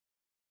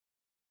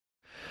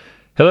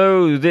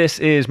Hello, this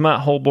is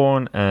Matt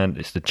Holborn and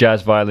it's the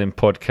Jazz Violin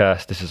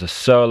Podcast. This is a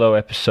solo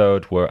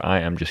episode where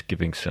I am just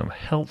giving some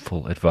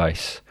helpful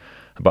advice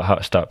about how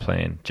to start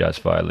playing jazz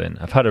violin.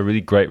 I've had a really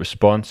great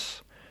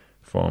response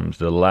from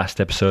the last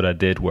episode I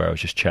did where I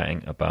was just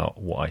chatting about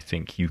what I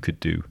think you could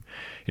do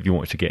if you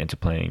wanted to get into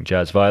playing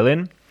jazz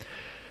violin.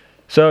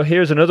 So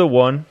here's another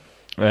one.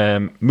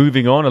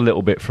 Moving on a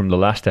little bit from the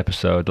last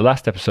episode. The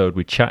last episode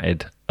we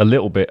chatted a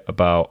little bit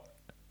about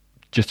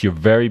just your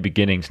very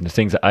beginnings and the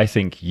things that I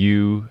think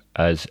you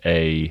as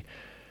a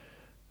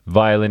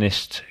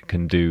violinist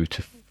can do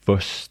to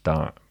first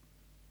start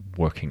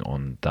working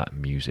on that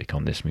music,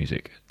 on this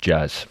music,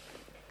 jazz.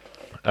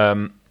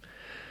 I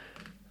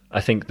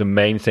think the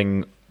main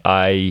thing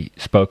I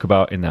spoke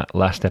about in that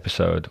last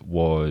episode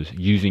was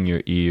using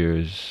your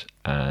ears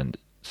and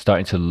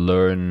starting to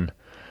learn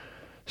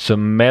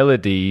some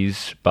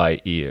melodies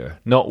by ear,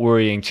 not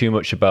worrying too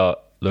much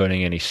about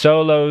learning any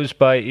solos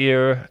by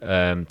ear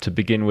to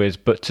begin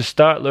with, but to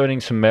start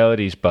learning some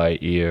melodies by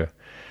ear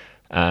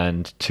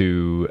and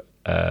to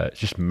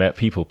just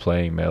people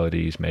playing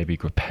melodies, maybe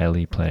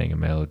Grappelli playing a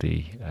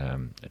melody, a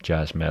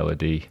jazz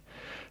melody,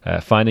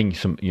 finding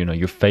some,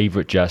 your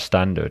favorite jazz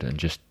standard and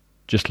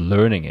just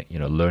learning it,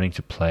 learning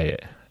to play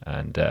it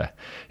and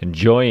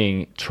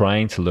enjoying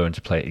trying to learn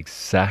to play it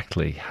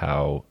exactly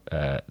how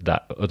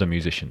that other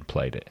musician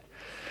played it.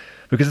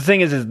 Because the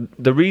thing is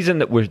the reason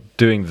that we're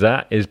doing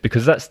that is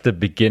because that's the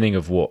beginning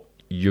of what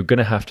you're going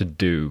to have to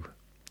do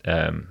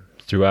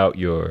throughout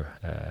your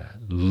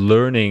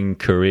learning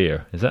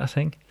career. Is that a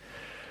thing?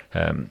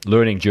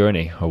 Learning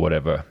journey or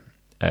whatever.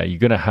 You're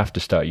going to have to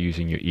start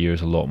using your ears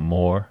a lot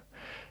more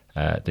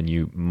than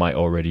you might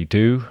already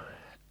do.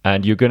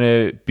 And you're going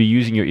to be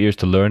using your ears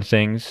to learn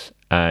things,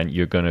 and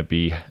you're going to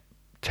be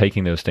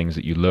taking those things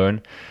that you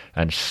learn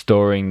and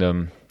storing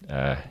them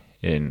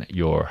in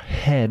your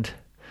head,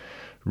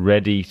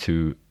 ready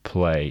to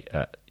play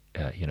at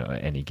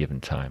any given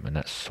time. And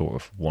that's sort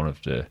of one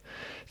of the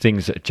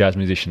things that a jazz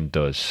musician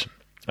does.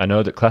 I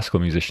know that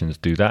classical musicians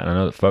do that, and I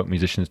know that folk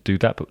musicians do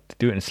that, but they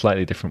do it in a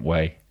slightly different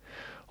way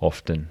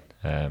often,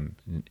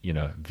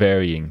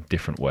 varying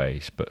different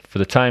ways. But for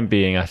the time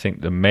being, I think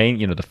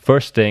the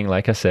first thing,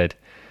 like I said,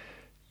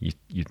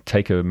 you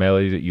take a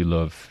melody that you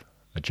love,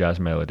 a jazz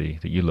melody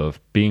that you love,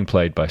 being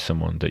played by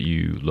someone that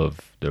you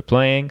love they're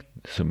playing,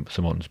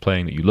 someone's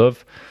playing that you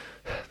love.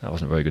 That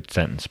wasn't a very good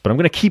sentence, but I'm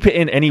going to keep it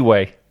in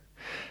anyway.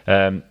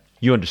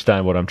 You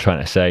understand what I'm trying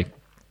to say.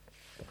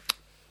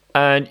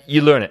 And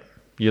you learn it.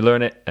 You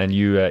learn it, and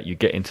you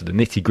get into the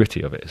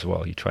nitty-gritty of it as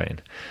well. You try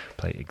and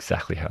play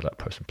exactly how that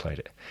person played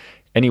it.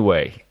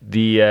 Anyway,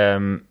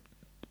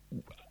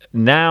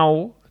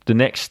 now the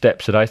next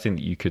steps that I think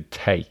that you could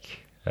take,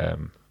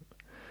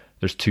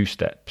 there's two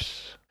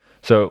steps.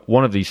 So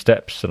one of these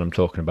steps that I'm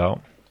talking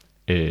about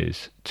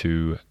is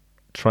to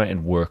try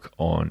and work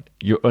on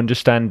your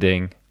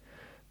understanding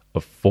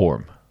of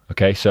form.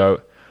 Okay,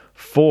 so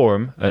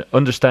form,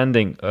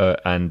 understanding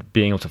and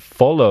being able to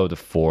follow the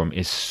form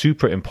is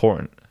super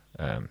important.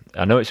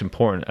 I know it's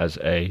important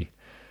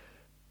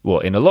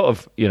in a lot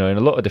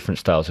of different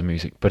styles of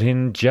music, but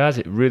in jazz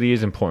it really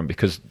is important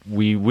because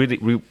we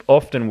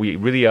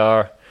really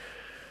are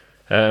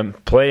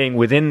playing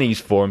within these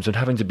forms and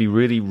having to be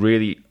really,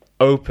 really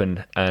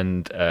open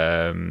and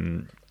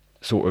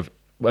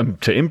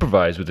to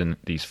improvise within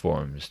these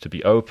forms, to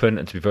be open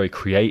and to be very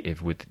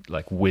creative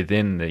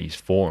within these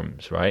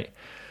forms, right?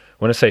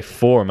 When I say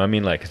form, I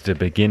mean like the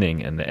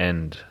beginning and the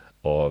end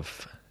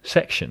of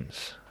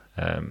sections,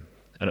 and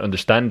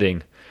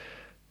understanding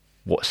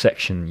what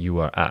section you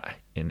are at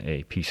in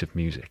a piece of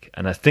music.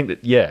 And I think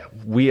that,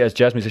 we as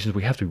jazz musicians,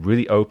 we have to be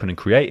really open and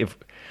creative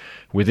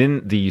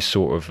within these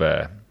sort of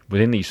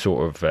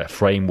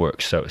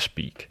frameworks, so to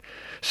speak.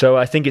 So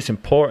I think it's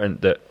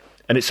important that,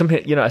 and it's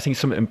something,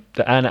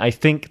 I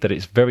think that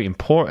it's very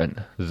important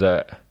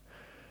that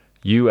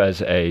you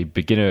as a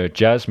beginner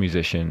jazz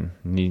musician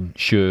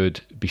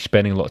should be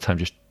spending a lot of time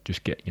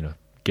just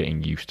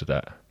getting used to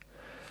that.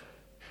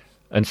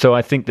 And so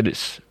I think that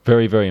it's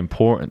very, very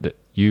important that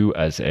you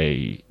as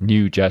a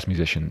new jazz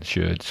musician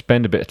should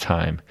spend a bit of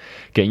time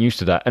getting used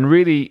to that. And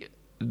really,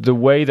 the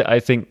way that I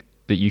think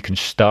that you can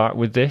start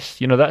with this,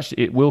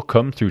 it will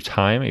come through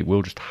time. It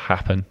will just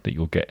happen that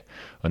you'll get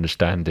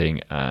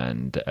understanding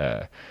and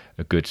a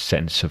good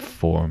sense of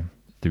form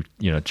through,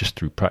 just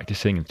through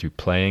practicing and through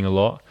playing a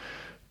lot.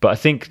 But I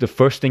think the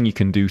first thing you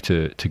can do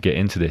to get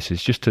into this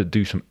is just to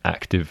do some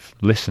active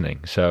listening.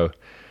 So,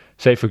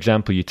 say for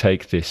example, you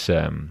take this,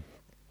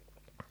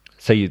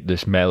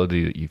 this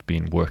melody that you've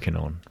been working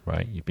on,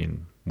 right? You've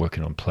been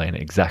working on playing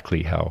it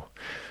exactly how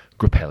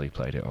Grappelli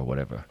played it or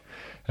whatever.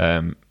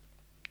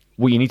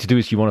 What you need to do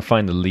is you want to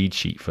find the lead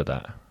sheet for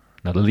that.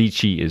 Now, the lead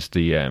sheet is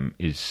the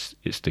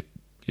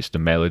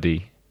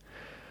melody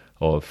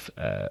of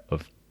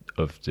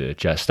the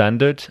jazz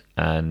standard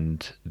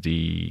and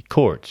the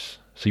chords.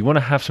 So you want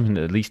to have something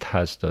that at least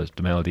has the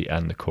melody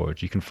and the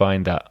chords. You can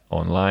find that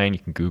online. You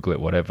can Google it,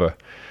 whatever.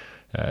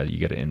 You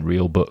get it in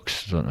real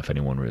books. I don't know if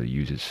anyone really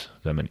uses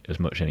them as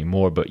much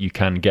anymore, but you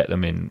can get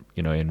them in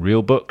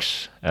real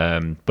books.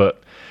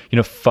 But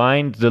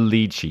find the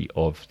lead sheet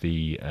of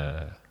the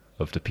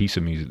piece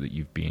of music that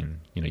you've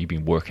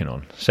been working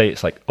on. Say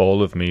it's like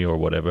All of Me or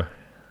whatever.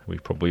 We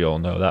probably all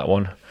know that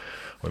one, or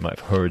we might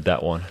have heard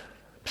that one.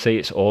 Say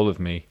it's All of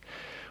Me.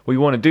 What you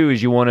want to do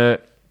is you want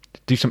to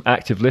do some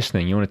active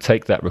listening. You want to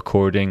take that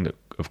recording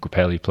of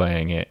Grappelli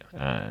playing it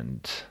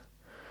and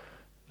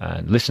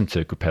listen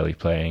to Grappelli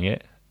playing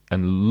it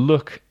and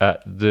look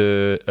at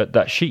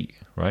that sheet,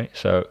 right?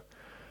 So,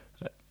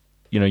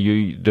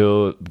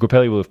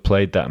 Grappelli will have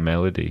played that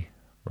melody,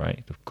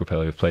 right? Grappelli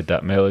will have played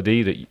that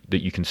melody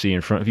that you can see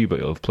in front of you, but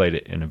he'll have played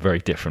it in a very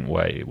different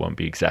way. It won't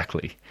be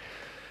exactly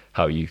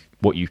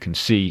what you can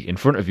see in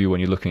front of you when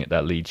you're looking at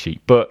that lead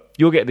sheet. But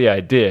you'll get the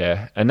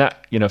idea, and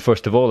that,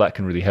 first of all, that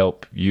can really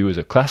help you as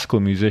a classical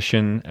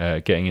musician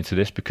getting into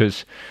this,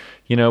 because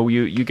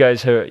you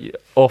guys are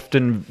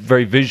often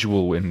very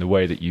visual in the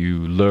way that you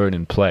learn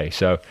and play.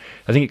 So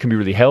I think it can be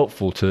really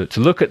helpful to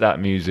look at that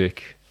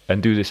music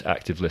and do this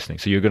active listening.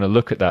 So you're going to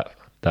look at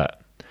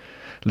that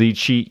lead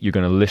sheet, you're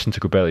going to listen to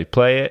Grappelli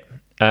play it,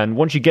 and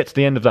once you get to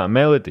the end of that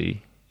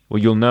melody, well,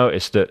 you'll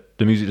notice that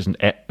the music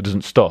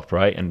doesn't stop,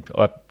 right? And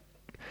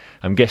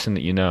I'm guessing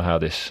that you know how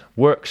this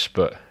works,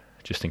 but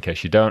just in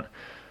case you don't,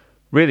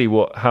 really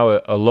how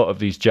a lot of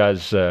these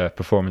jazz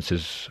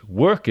performances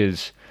work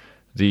is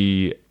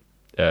the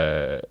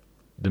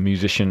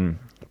musician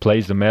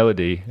plays the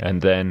melody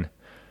and then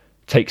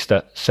takes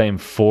that same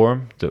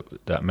form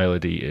that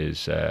melody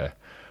is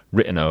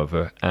written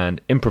over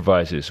and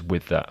improvises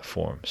with that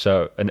form.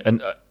 So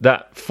and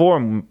that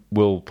form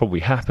will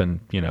probably happen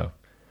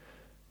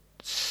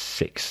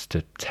 6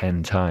 to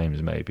 10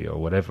 times maybe,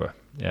 or whatever,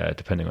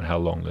 depending on how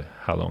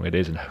long it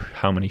is and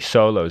how many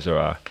solos there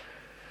are.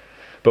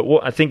 But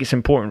what I think it's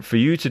important for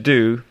you to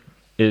do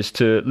is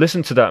to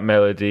listen to that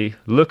melody,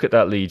 look at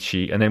that lead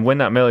sheet, and then when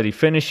that melody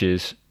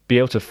finishes, be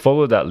able to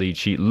follow that lead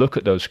sheet, look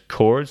at those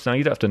chords. Now,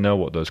 you don't have to know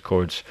what those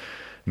chords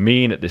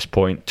mean at this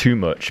point too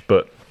much,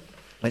 but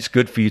it's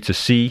good for you to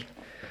see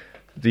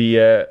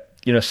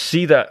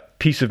see that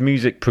piece of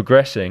music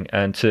progressing,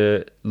 and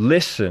to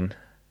listen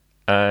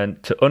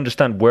and to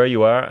understand where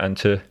you are and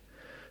to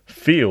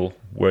feel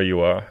where you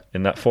are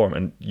in that form.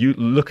 And you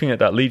looking at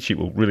that lead sheet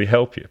will really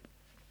help you.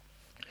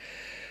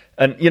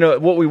 And,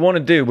 what we want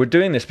to do, we're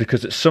doing this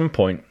because at some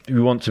point we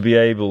want to be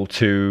able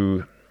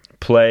to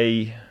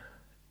play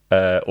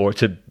or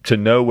to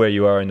know where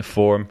you are in the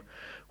form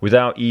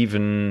without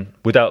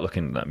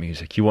looking at that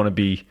music. You want to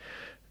be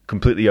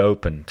completely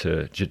open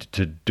to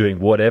doing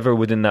whatever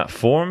within that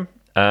form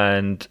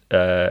and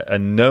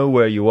know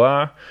where you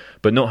are,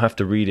 but not have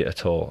to read it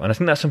at all. And I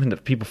think that's something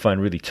that people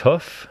find really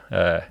tough.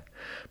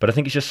 But I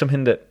think it's just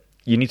something that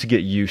you need to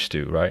get used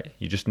to, right?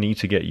 You just need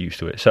to get used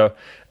to it. So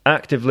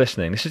active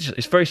listening, it's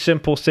a very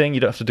simple thing.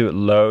 You don't have to do it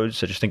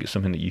loads. I just think it's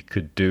something that you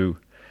could do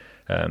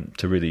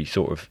to really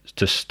sort of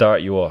to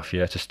start you off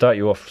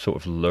sort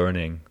of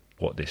learning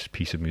what this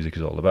piece of music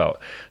is all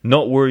about.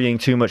 Not worrying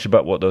too much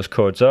about what those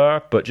chords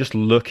are, but just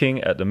looking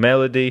at the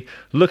melody,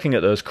 looking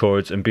at those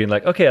chords and being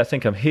like, okay, I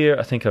think I'm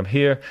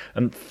here,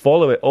 and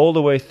follow it all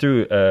the way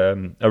through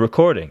a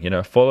recording,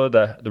 follow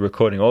the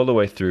recording all the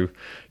way through,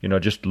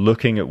 just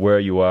looking at where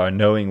you are,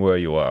 knowing where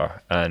you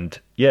are, and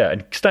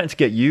starting to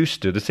get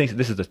used to this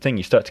is the thing,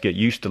 you start to get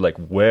used to like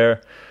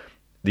where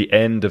the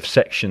end of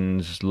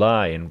sections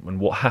lie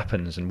and what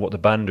happens and what the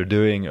band are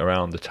doing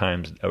around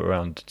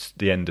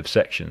the end of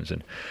sections,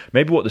 and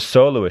maybe what the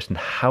soloist and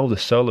how the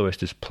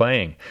soloist is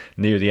playing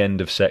near the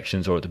end of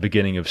sections or at the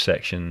beginning of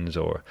sections,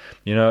 or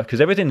because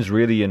everything's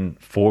really in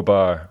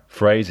 4-bar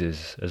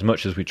phrases. As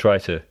much as we try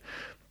to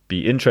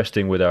be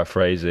interesting with our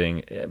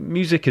phrasing,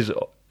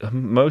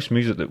 most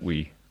music that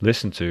we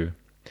listen to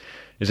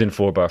is in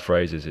 4-bar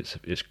phrases.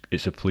 It's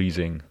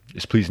pleasing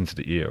to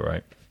the ear,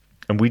 right?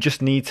 And we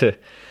just need to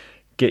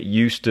get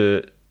used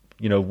to,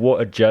 what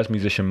a jazz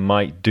musician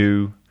might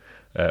do,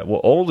 what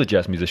all the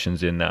jazz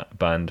musicians in that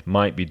band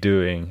might be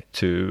doing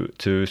to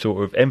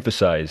sort of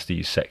emphasize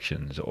these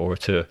sections or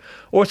to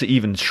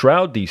even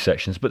shroud these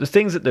sections. But the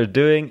things that they're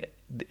doing,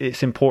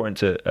 it's important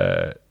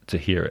to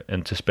hear it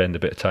and to spend a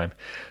bit of time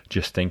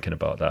just thinking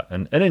about that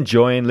and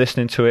enjoying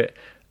listening to it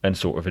and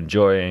sort of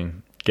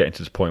enjoying getting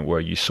to the point where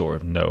you sort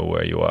of know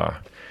where you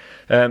are.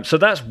 So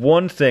that's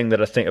one thing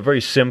that I think, a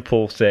very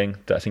simple thing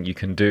that I think you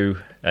can do.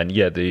 And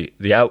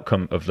the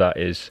outcome of that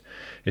is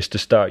to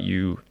start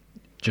you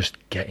just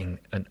getting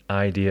an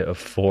idea of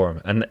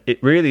form. And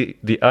it really,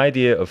 the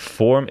idea of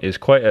form is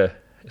quite a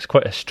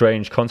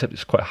strange concept.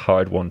 It's quite a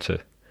hard one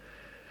to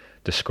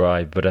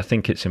describe, but I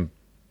think it's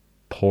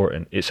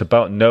important. It's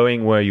about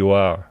knowing where you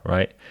are,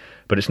 right?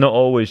 But it's not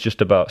always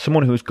just about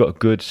someone who's got a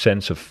good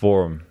sense of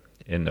form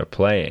in their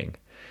playing.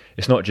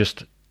 It's not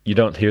just, you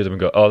don't hear them and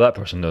go, oh, that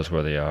person knows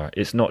where they are.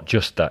 It's not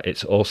just that.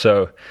 It's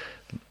also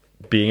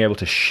being able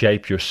to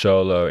shape your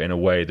solo in a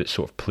way that's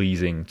sort of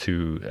pleasing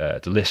to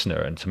the listener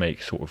and to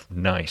make sort of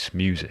nice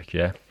music,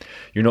 yeah?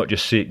 You're not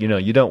just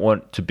you don't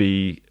want to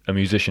be a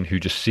musician who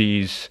just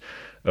sees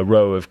a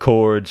row of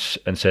chords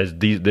and says,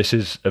 this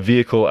is a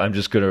vehicle, I'm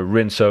just going to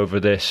rinse over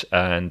this,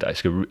 and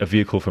it's a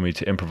vehicle for me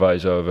to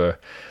improvise over.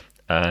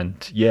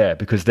 And yeah,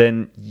 because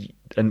then,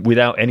 and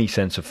without any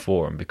sense of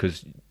form,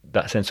 because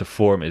that sense of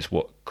form is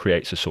what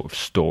creates a sort of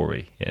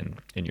story in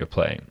your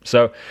playing.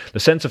 So the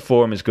sense of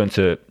form is going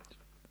to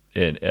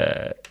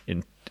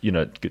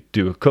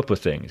do a couple of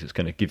things. It's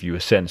going to give you a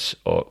sense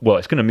of, well,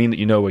 it's going to mean that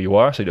you know where you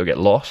are, so you don't get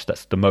lost.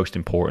 That's the most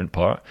important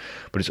part.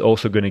 But it's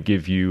also going to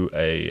give you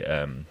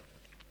a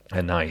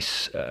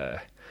nice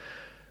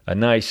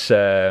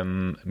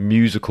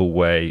musical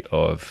way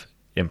of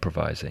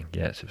improvising.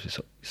 Yeah.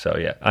 So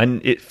yeah,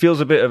 and it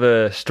feels a bit of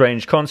a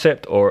strange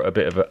concept or a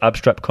bit of an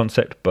abstract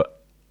concept,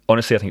 but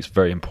honestly, I think it's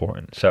very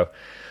important. So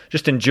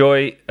just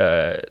enjoy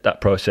that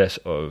process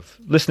of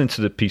listening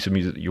to the piece of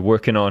music that you're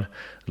working on,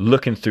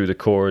 looking through the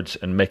chords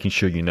and making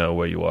sure you know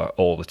where you are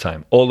all the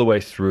time, all the way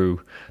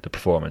through the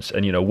performance.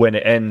 And, when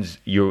it ends,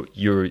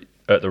 you're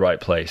at the right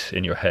place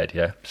in your head,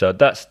 yeah? So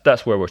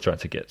that's where we're trying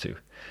to get to.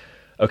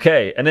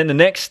 Okay, and then the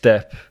next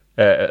step,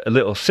 a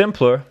little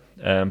simpler,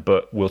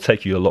 but will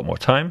take you a lot more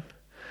time.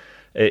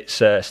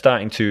 It's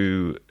starting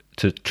to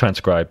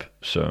transcribe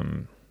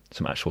some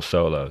actual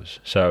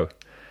solos. So...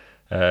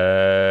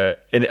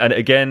 and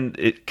again,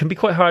 it can be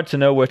quite hard to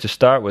know where to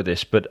start with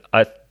this, but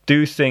I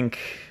do think,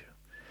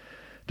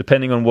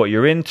 depending on what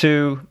you're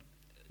into,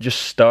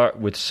 just start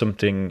with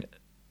something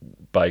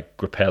by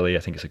Grappelli.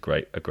 I think it's a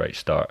great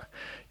start.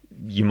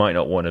 You might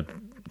not want to.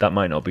 That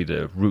might not be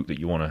the route that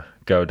you want to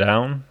go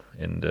down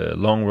in the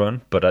long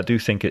run, but I do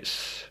think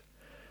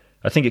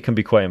I think it can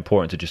be quite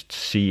important to just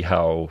see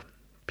how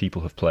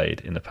people have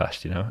played in the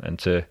past, and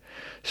to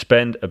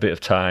spend a bit of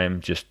time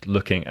just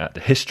looking at the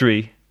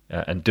history.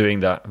 And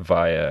doing that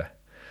via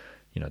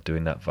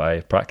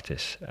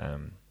practice,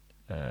 and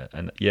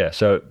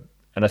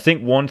I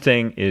think one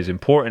thing is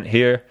important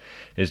here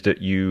is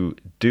that you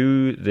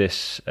do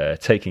this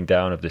taking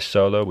down of this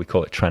solo. We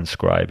call it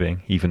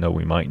transcribing, even though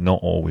we might not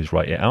always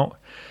write it out.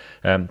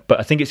 But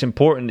I think it's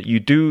important that you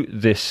do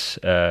this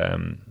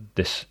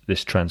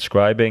this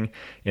transcribing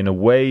in a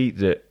way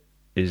that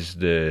is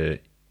the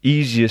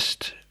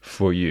easiest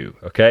for you.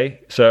 Okay,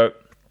 so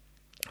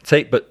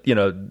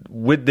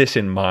with this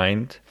in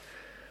mind.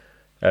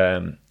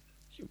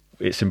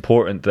 It's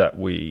important that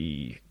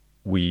we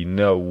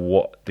know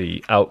what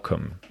the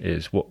outcome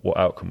is, what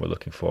outcome we're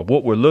looking for.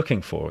 What we're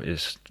looking for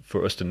is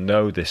for us to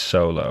know this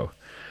solo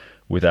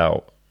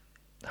without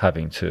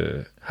having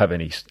to have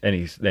any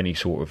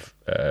sort of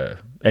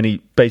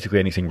basically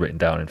anything written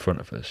down in front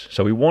of us.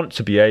 So we want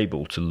to be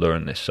able to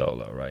learn this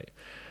solo, right?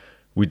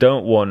 We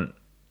don't want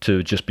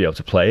to just be able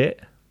to play it.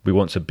 We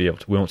want to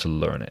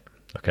learn it.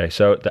 Okay,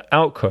 so the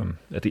outcome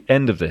at the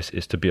end of this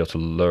is to be able to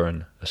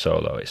learn a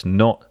solo. It's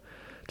not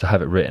to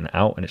have it written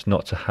out, and it's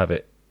not to have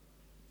it,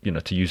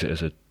 to use it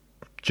as a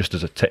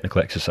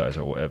technical exercise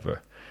or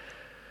whatever.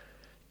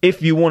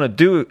 If you want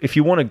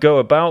to go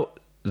about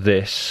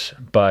this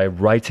by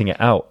writing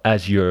it out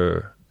as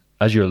you're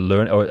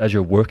learning or as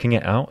you're working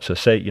it out. So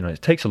say,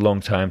 it takes a long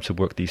time to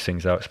work these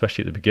things out,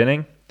 especially at the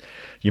beginning.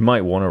 You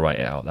might want to write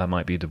it out. That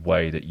might be the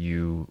way that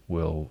you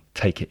will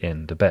take it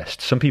in the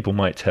best. Some people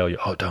might tell you,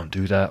 oh, don't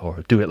do that,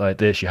 or do it like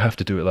this. You have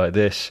to do it like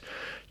this.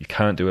 You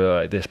can't do it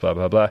like this, blah,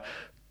 blah, blah.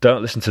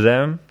 Don't listen to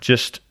them.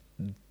 Just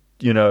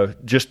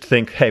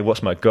think, hey,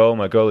 what's my goal?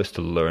 My goal is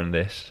to learn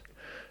this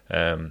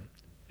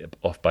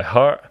off by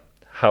heart.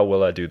 How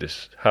will I do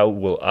this? How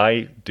will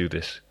I do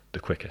this the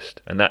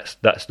quickest? And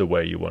that's the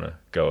way you want to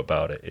go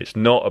about it. It's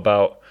not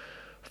about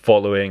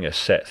following a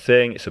set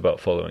thing. It's about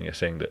following a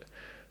thing that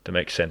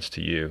makes sense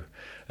to you.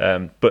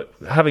 But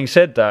having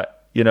said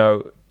that, you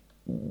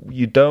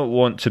don't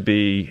want to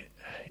be,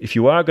 if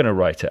you are going to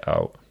write it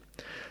out,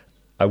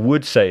 I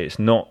would say it's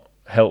not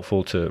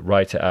helpful to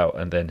write it out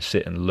and then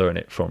sit and learn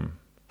it from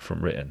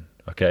written.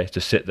 Okay,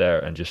 to sit there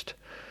and just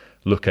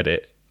look at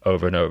it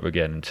over and over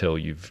again until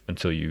you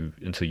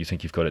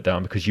think you've got it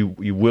down, because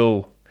it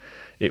will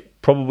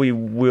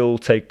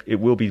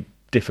be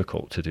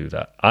difficult to do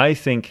that. I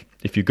think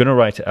if you're going to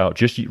write it out,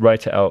 just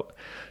write it out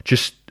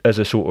just as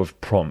a sort of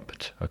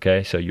prompt.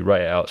 Okay, so you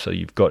write it out so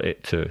you've got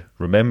it to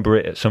remember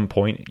it at some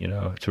point,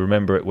 to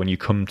remember it when you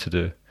come to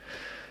the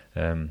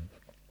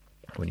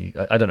when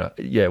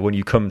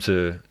you come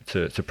to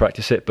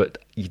practice it. But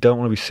you don't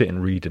want to be sitting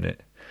reading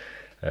it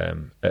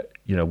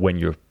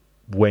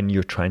when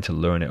you're trying to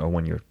learn it or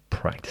when you're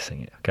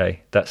practicing it.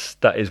 Okay,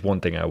 that is one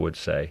thing I would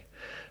say.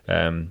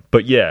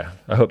 But yeah,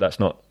 I hope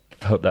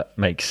that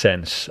makes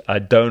sense. I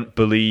don't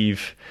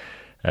believe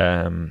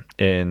in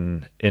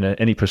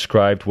any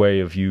prescribed way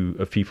of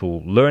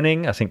people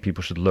learning. I think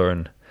people should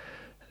learn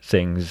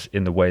things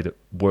in the way that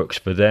works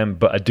for them.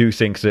 But I do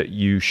think that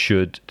you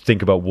should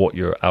think about what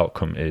your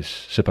outcome is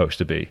supposed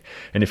to be.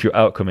 And if your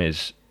outcome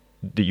is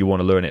that you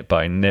want to learn it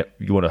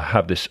you want to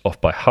have this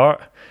off by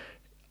heart,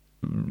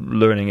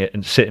 learning it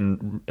and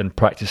sitting and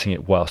practicing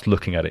it whilst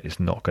looking at it is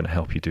not going to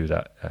help you do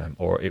that,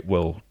 or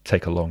it'll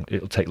take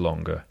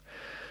longer.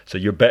 So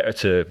you're better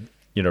to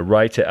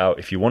write it out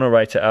if you want to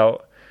write it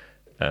out,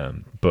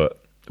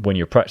 but when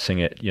you're practicing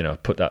it,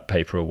 put that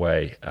paper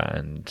away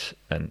and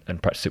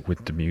practice it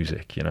with the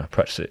music.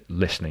 Practice it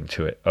listening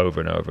to it over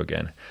and over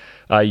again.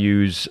 I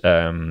use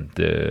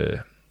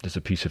there's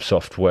a piece of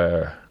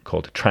software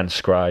called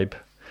Transcribe,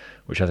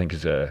 which I think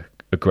is a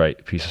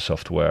great piece of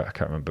software. I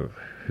can't remember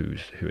who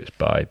it's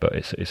by, but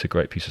it's a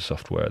great piece of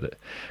software that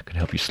can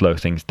help you slow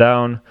things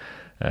down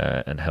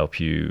and help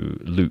you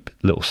loop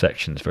little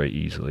sections very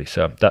easily.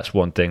 So that's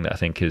one thing that I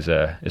think is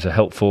a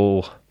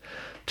helpful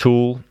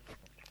tool.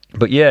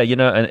 But yeah,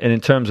 and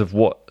in terms of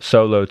what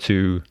solo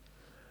to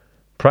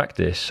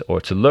practice or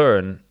to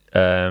learn,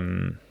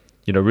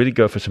 really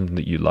go for something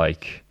that you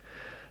like.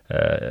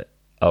 But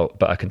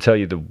I can tell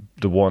you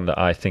the one that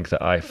I think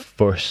that I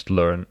first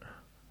learned,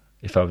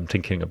 if I'm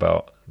thinking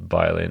about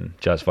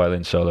jazz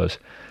violin solos,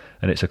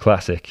 and it's a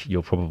classic,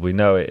 you'll probably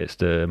know it. It's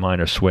the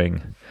minor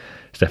swing,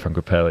 Stefan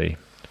Grappelli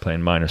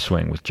playing minor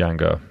swing with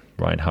Django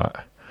Reinhardt.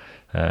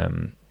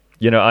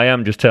 I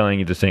am just telling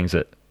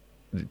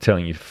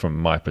you from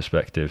my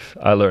perspective.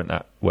 I learned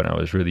that when I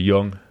was really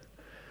young.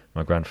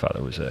 My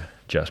grandfather was a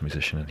jazz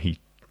musician, and he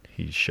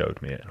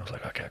showed me it, and I was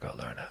like, okay, I got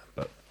to learn that.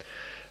 But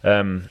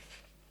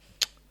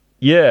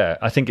yeah,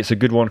 I think it's a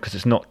good one because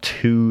it's not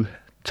too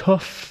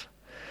tough,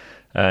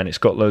 and it's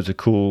got loads of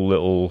cool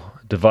little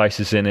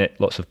devices in it,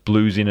 lots of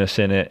bluesiness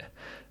in it,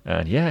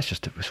 and yeah,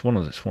 it's one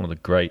of the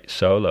great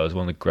solos,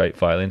 one of the great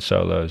violin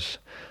solos.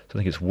 So I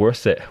think it's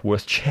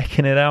worth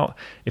checking it out.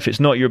 If it's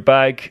not your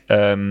bag,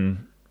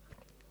 then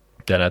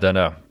I don't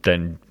know,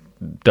 then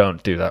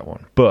don't do that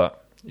one.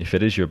 But if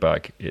it is your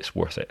bag, it's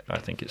worth it. I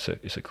think it's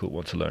a cool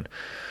one to learn.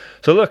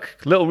 So look,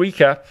 little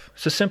recap.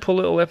 It's a simple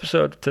little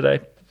episode today.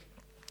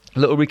 A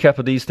little recap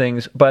of these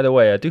things. By the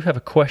way, I do have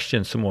a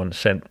question someone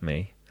sent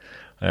me,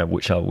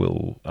 which I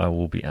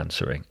will be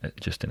answering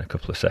just in a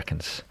couple of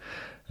seconds.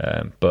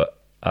 But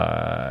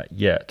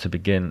to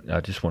begin,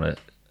 I just want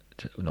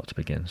to not to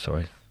begin.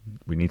 Sorry,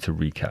 we need to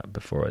recap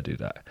before I do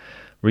that.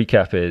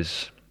 Recap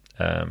is,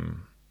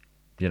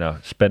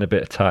 spend a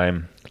bit of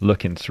time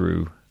looking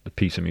through the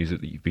piece of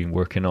music that you've been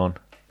working on,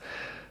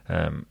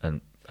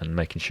 and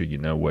making sure you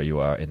know where you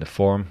are in the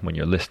form when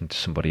you're listening to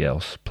somebody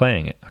else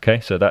playing it. Okay,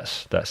 so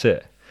that's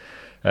it.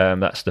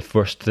 That's the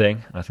first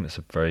thing. I think that's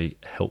a very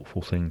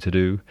helpful thing to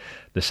do.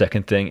 The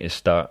second thing is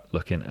start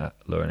looking at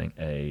learning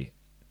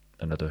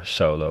another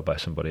solo by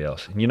somebody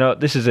else. And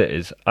this is it.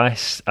 Is I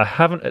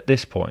haven't at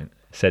this point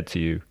said to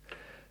you,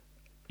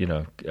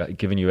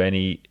 given you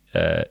any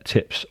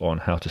tips on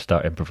how to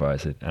start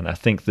improvising. And I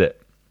think that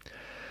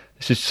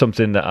this is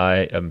something that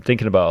I am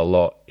thinking about a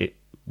lot.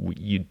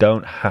 You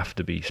don't have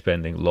to be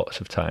spending lots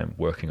of time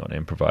working on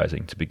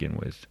improvising to begin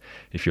with.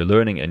 If you're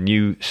learning a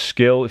new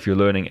skill, if you're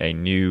learning a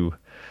new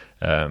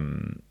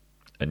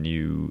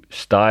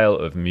style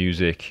of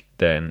music,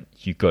 then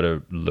you got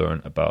to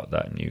learn about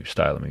that new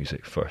style of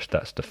music first.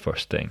 That's the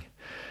first thing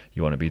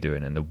you want to be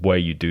doing, and the way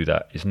you do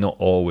that is not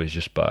always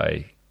just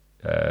by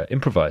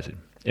improvising.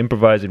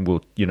 Improvising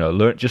will,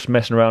 learn, just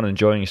messing around and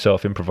enjoying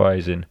yourself.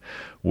 Improvising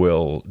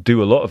will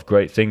do a lot of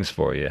great things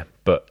for you,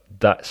 but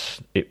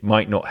it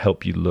might not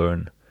help you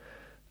learn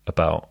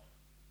about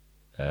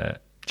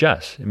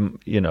jazz.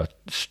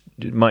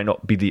 It might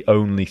not be the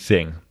only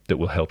thing that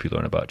will help you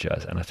learn about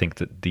jazz, and I think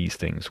that these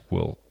things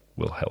will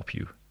help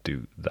you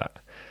do that.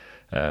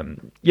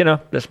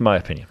 That's my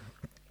opinion.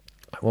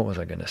 What was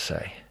I going to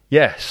say?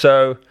 Yeah,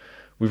 so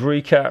we've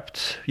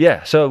recapped.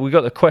 Yeah, so we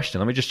got the question.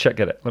 Let me just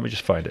check it. Let me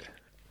just find it.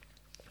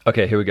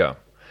 Okay, here we go.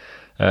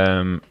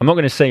 I'm not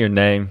going to say your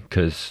name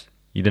because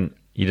you didn't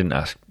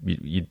ask.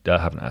 I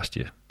haven't asked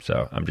you,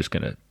 so I'm just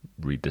going to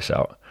read this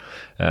out.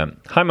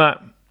 Hi,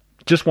 Matt.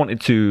 Just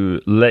wanted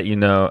to let you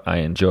know I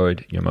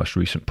enjoyed your most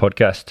recent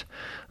podcast.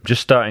 I'm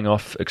just starting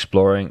off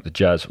exploring the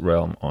jazz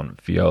realm on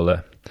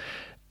viola,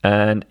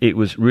 and it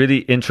was really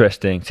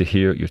interesting to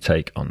hear your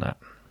take on that.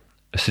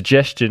 A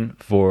suggestion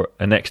for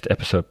a next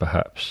episode,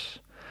 perhaps.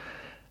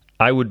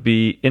 I would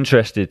be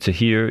interested to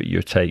hear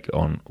your take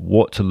on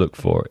what to look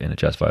for in a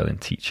jazz violin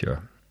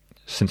teacher.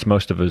 Since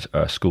most of us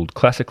are schooled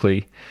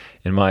classically,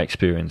 in my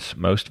experience,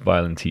 most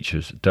violin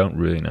teachers don't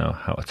really know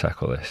how to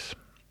tackle this.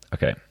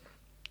 Okay.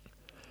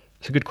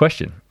 It's a good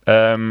question.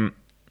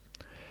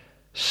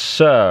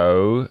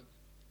 So,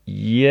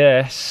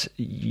 yes,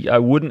 I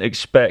wouldn't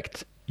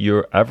expect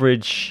your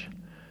average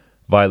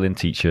violin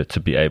teacher to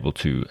be able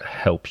to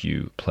help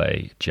you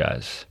play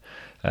jazz.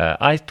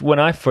 When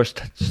I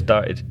first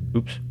started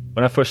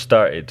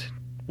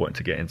wanting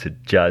to get into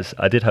jazz,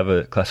 I did have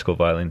a classical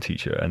violin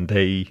teacher, and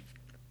they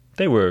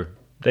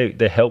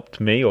helped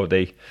me, or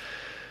they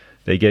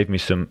gave me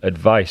some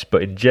advice.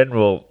 But in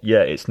general,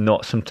 yeah, it's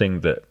not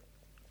something that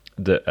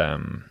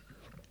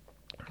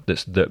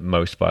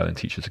most violin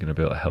teachers are going to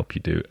be able to help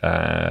you do.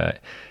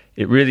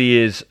 It really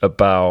is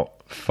about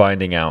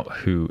finding out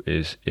who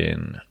is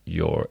in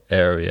your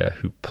area,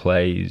 who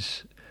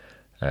plays.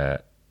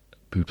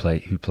 Who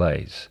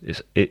plays?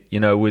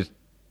 With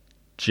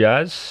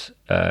jazz,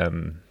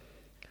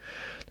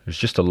 there's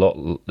just a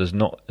lot. There's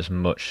not as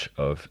much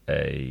of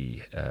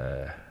a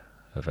I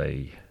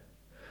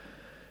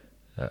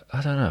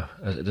don't know.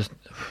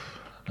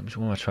 What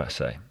am I trying to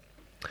say?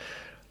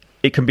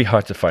 it can be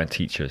hard to find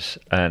teachers,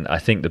 and I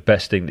think the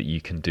best thing that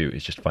you can do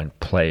is just find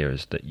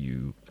players that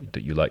you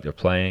like their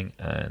playing,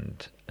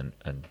 and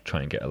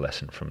try and get a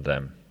lesson from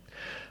them.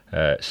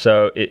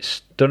 So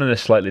it's done in a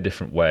slightly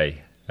different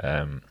way.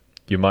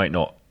 You might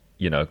not,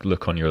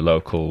 look on your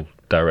local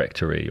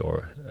directory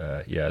or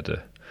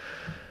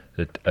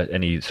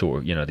any sort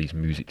of these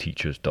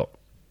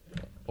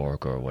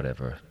musicteachers.org or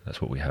whatever.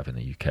 That's what we have in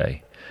the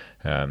UK.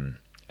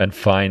 And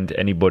find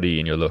anybody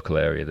in your local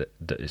area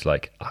that is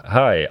like,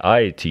 hi,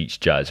 I teach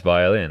jazz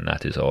violin,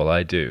 that is all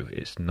I do.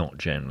 It's not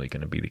generally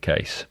going to be the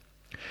case.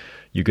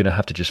 You're going to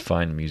have to just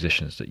find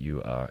musicians that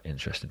you are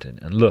interested in.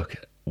 And look,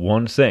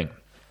 one thing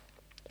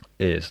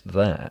is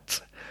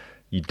that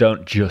you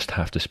don't just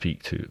have to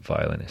speak to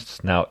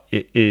violinists. Now,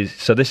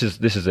 this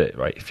is it,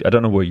 right? I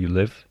don't know where you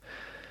live,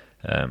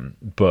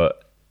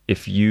 but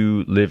if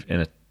you live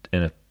in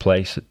a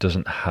place that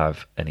doesn't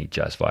have any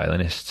jazz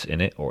violinists in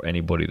it, or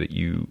anybody that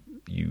you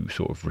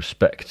sort of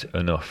respect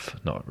enough,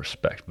 not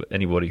respect, but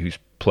anybody who's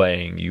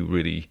playing you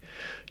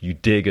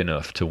dig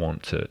enough to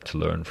want to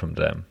learn from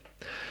them,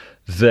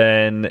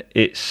 then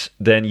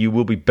you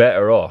will be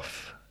better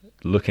off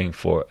looking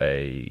for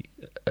a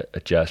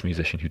jazz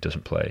musician who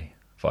doesn't play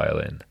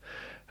violin,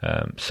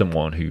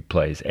 someone who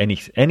plays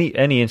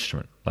any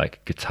instrument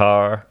like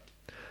guitar,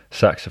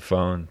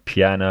 saxophone,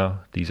 piano.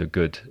 These are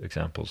good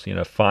examples.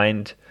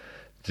 Find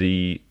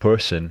the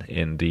person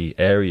in the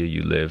area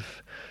you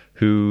live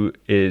who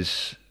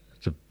is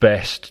the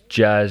best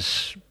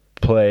jazz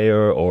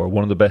player, or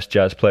one of the best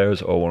jazz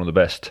players, or one of the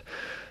best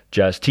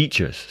jazz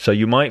teachers. So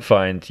you might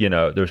find,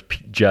 there's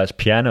jazz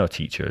piano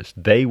teachers.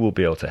 They will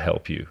be able to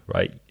help you,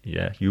 right?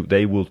 Yeah,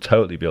 they will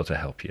totally be able to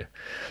help you.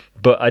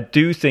 But I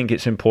do think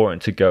it's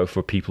important to go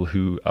for people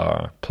who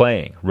are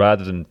playing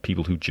rather than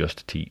people who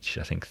just teach.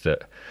 I think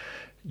that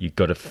you've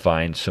got to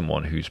find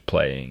someone who's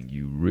playing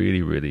you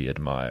really, really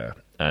admire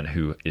and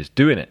who is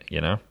doing it,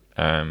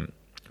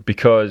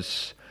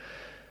 because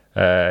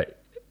I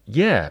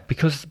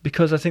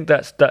think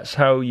that's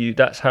how you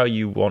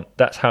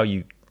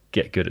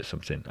get good at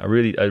something. I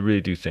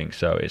really do think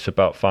so. It's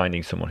about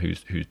finding someone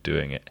who's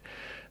doing it.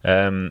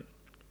 I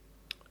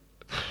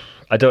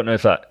don't know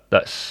if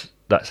that's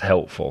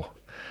helpful,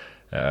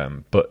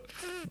 but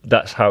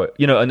that's how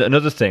and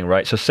another thing,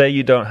 right? So say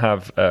you don't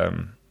have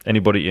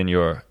anybody in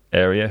your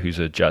area who's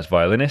a jazz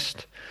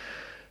violinist.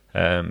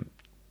 The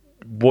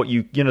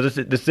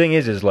thing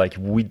is like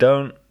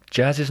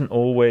jazz isn't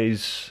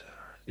always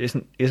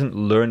isn't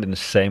learned in the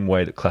same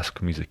way that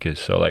classical music is.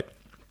 So like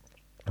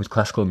with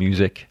classical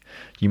music,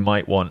 you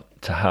might want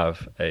to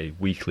have a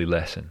weekly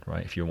lesson,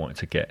 right? If you're wanting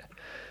to get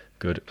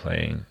good at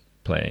playing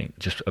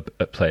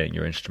at playing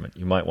your instrument,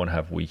 you might want to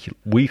have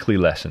weekly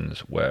lessons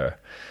where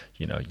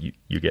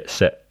you get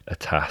set a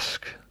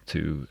task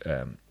to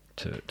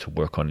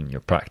work on in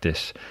your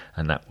practice,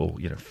 and that will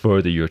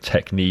further your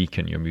technique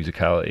and your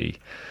musicality.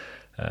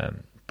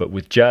 But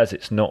with jazz,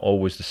 it's not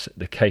always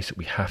the case that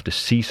we have to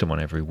see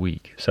someone every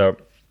week. So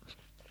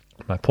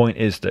my point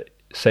is that,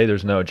 say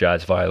there's no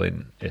jazz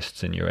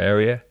violinists in your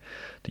area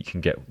that you can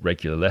get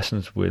regular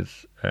lessons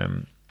with,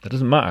 that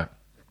doesn't matter,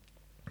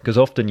 because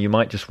often you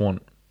might just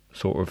want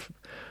sort of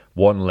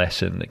one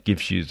lesson that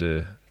gives you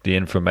the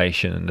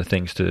information and the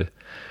things to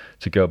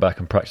go back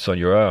and practice on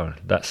your own.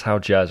 That's how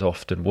jazz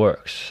often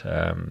works.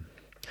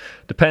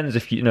 Depends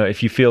if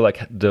you feel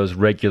like those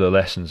regular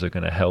lessons are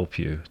going to help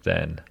you,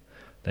 then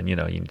you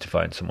need to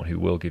find someone who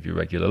will give you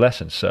regular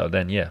lessons. So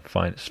then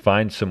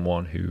find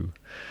someone whose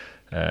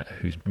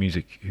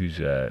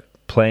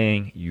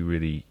playing you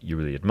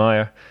really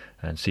admire,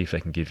 and see if they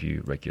can give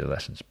you regular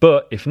lessons.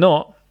 But if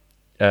not,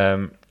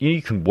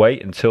 you can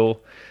wait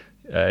until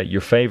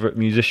your favorite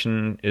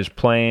musician is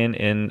playing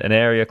in an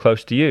area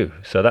close to you.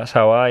 So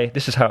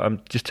I'm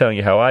just telling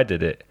you how I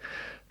did it.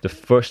 The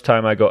first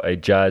time I got a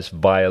jazz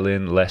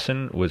violin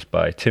lesson was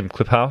by Tim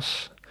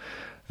Kliphaus.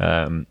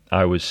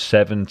 I was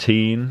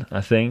 17,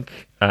 I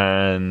think,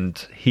 and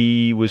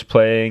he was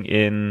playing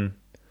in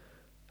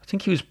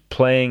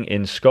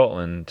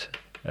Scotland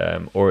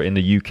or in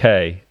the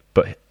UK,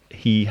 but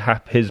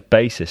his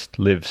bassist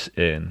lives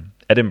in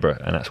Edinburgh,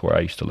 and that's where I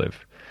used to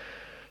live.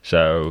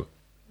 So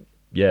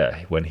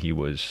yeah, when he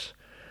was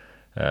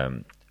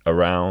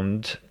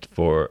around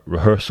for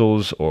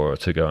rehearsals or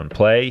to go and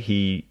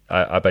play,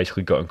 I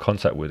basically got in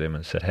contact with him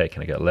and said, hey,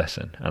 can I get a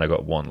lesson? And I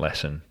got one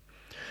lesson.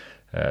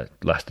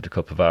 Lasted a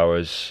couple of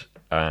hours,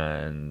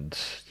 and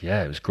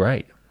yeah, it was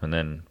great. And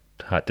then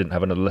I didn't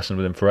have another lesson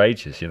with him for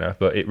ages,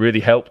 but it really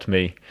helped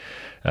me,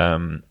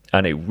 and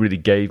it really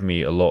gave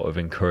me a lot of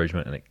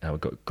encouragement, and it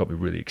got me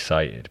really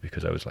excited,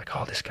 because I was like,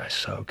 oh, this guy's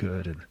so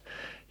good, and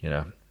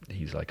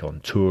he's like on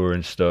tour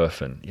and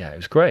stuff, and yeah, it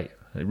was great.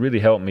 It really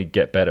helped me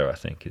get better, I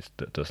think,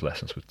 those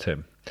lessons with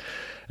Tim.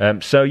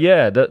 So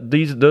yeah,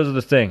 those are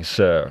the things.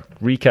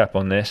 Recap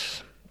on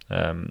this.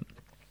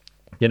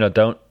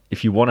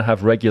 If you want to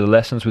have regular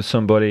lessons with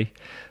somebody,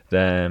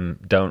 then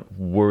don't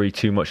worry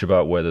too much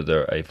about whether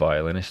they're a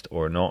violinist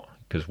or not,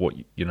 because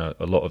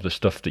a lot of the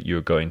stuff that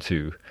you're going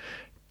to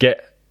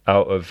get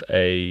out of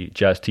a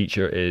jazz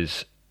teacher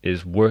is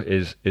is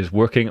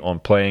working on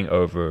playing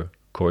over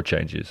chord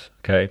changes.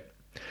 Okay,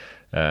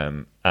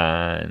 and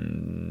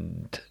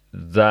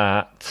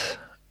that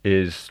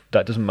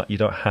doesn't, you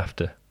don't have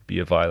to be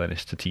a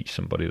violinist to teach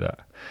somebody that.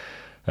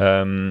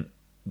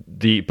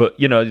 But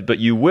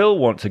you will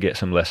want to get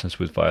some lessons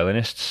with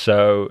violinists.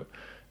 So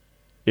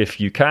if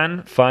you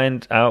can,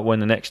 find out when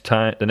the next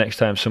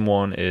time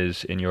someone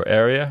is in your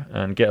area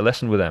and get a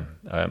lesson with them.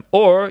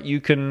 Or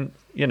you can,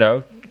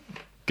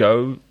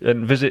 go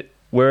and visit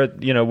where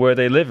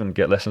they live and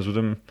get lessons with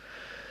them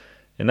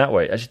in that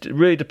way. It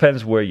really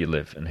depends where you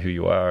live and who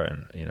you are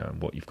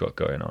and what you've got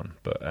going on.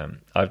 But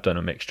I've done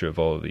a mixture of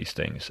all of these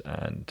things,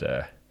 and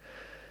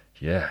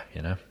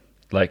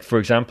like, for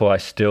example, I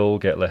still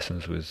get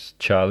lessons with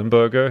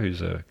Charlenberger, who's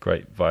a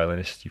great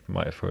violinist. You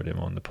might have heard him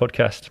on the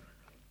podcast.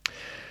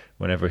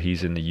 Whenever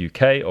he's in the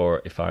UK,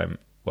 or if I've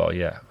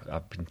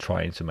been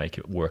trying to make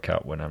it work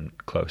out when I'm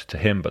close to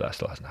him, but that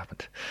still hasn't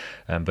happened.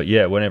 But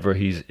yeah, whenever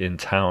he's in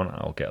town,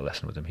 I'll get a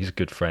lesson with him. He's a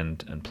good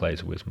friend and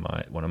plays with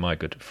one of my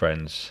good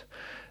friends.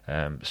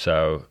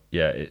 So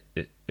yeah,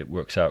 it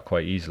works out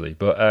quite easily.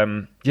 But I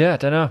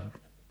don't know.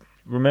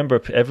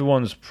 Remember,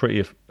 everyone's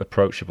pretty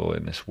approachable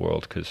in this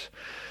world because,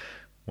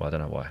 I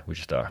don't know why, we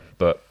just are.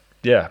 But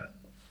yeah,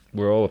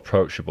 we're all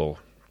approachable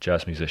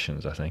jazz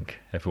musicians, I think.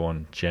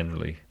 Everyone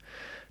generally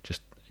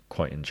just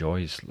quite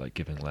enjoys like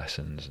giving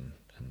lessons and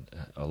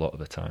a lot of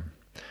the time.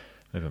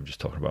 Maybe I'm just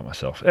talking about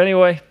myself.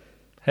 Anyway,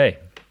 hey,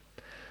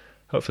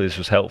 hopefully this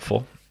was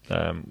helpful.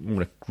 I'm going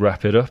to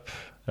wrap it up.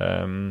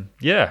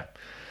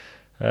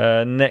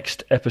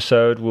 Next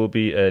episode will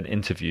be an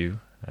interview.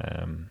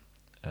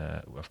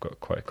 I've got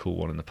quite a cool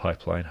one in the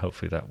pipeline.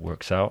 Hopefully that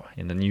works out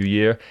in the new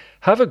year.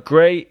 Have a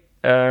great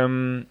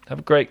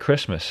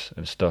Christmas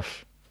and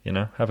stuff.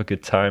 Have a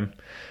good time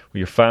with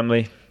your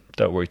family.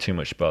 Don't worry too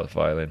much about the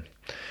violin.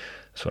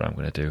 That's what I'm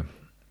going to do.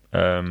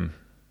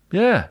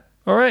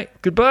 All right.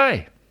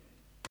 Goodbye.